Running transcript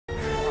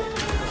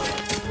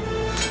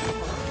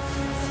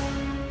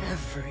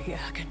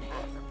Every agony.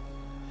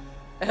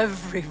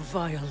 Every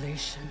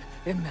violation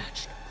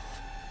imaginable.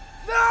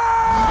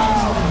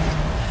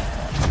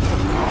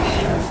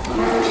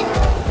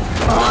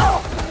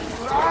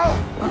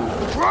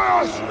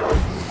 Atreus!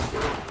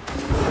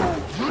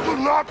 You do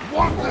not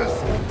want this!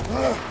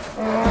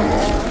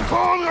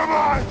 Control your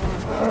mind!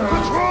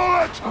 Control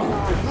it!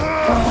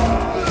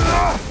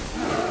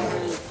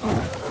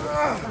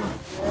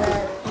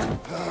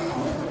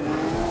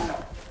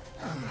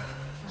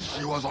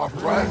 She was our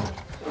friend.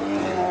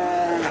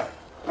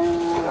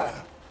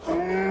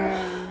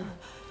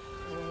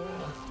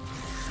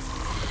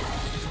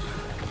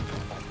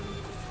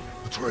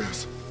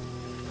 Atreus.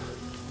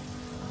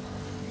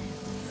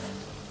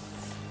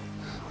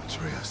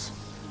 Atreus.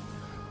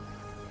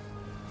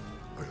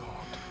 Are you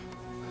harmed?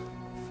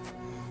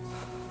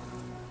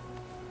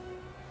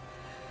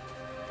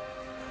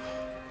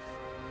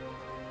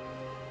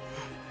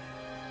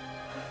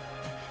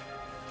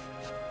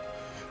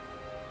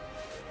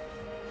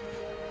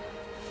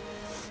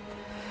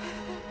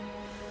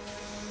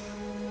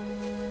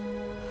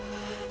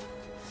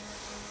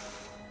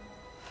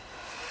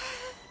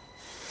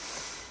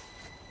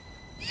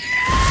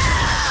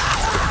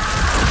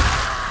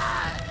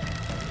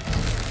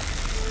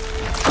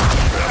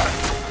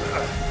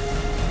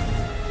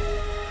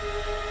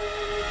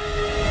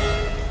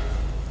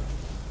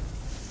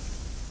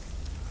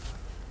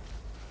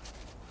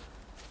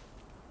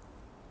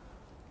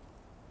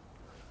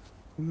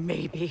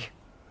 Maybe.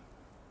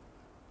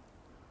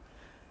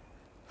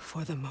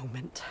 For the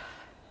moment.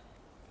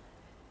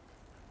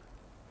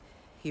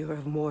 You're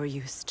of more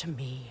use to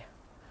me.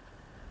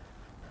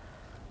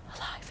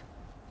 Alive.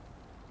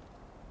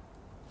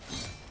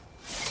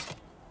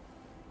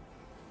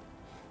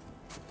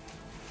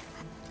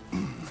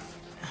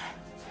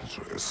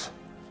 Atreus.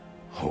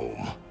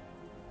 Home.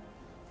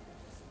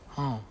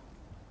 Oh,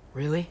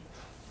 really?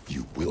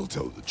 You will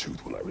tell the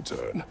truth when I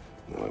return.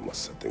 I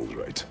must set things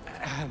right.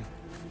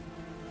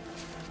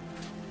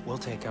 We'll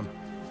take him.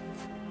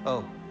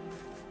 Oh,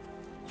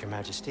 Your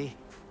Majesty.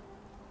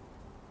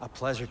 A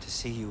pleasure to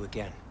see you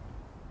again.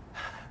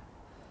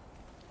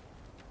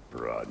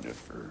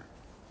 Rodnifer.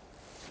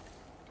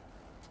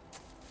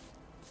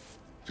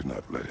 Do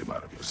not let him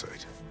out of your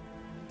sight.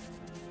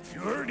 You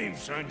heard him,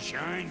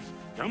 Sunshine.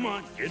 Come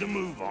on, get a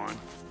move on.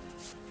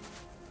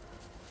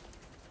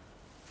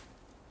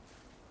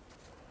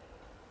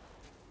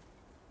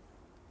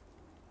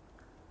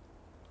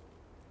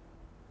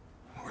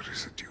 What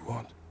is it you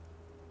want?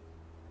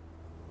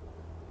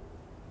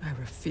 I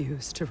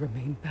refuse to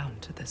remain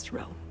bound to this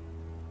realm.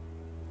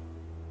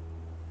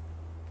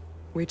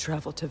 We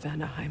travel to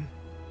Vanaheim.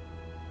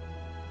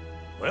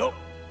 Well,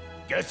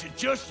 guess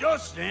it's just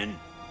us then.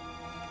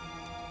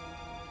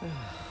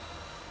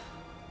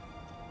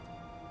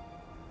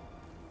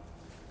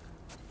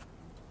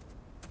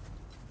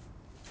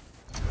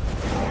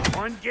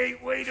 One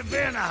gateway to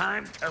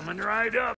Vanaheim coming right up.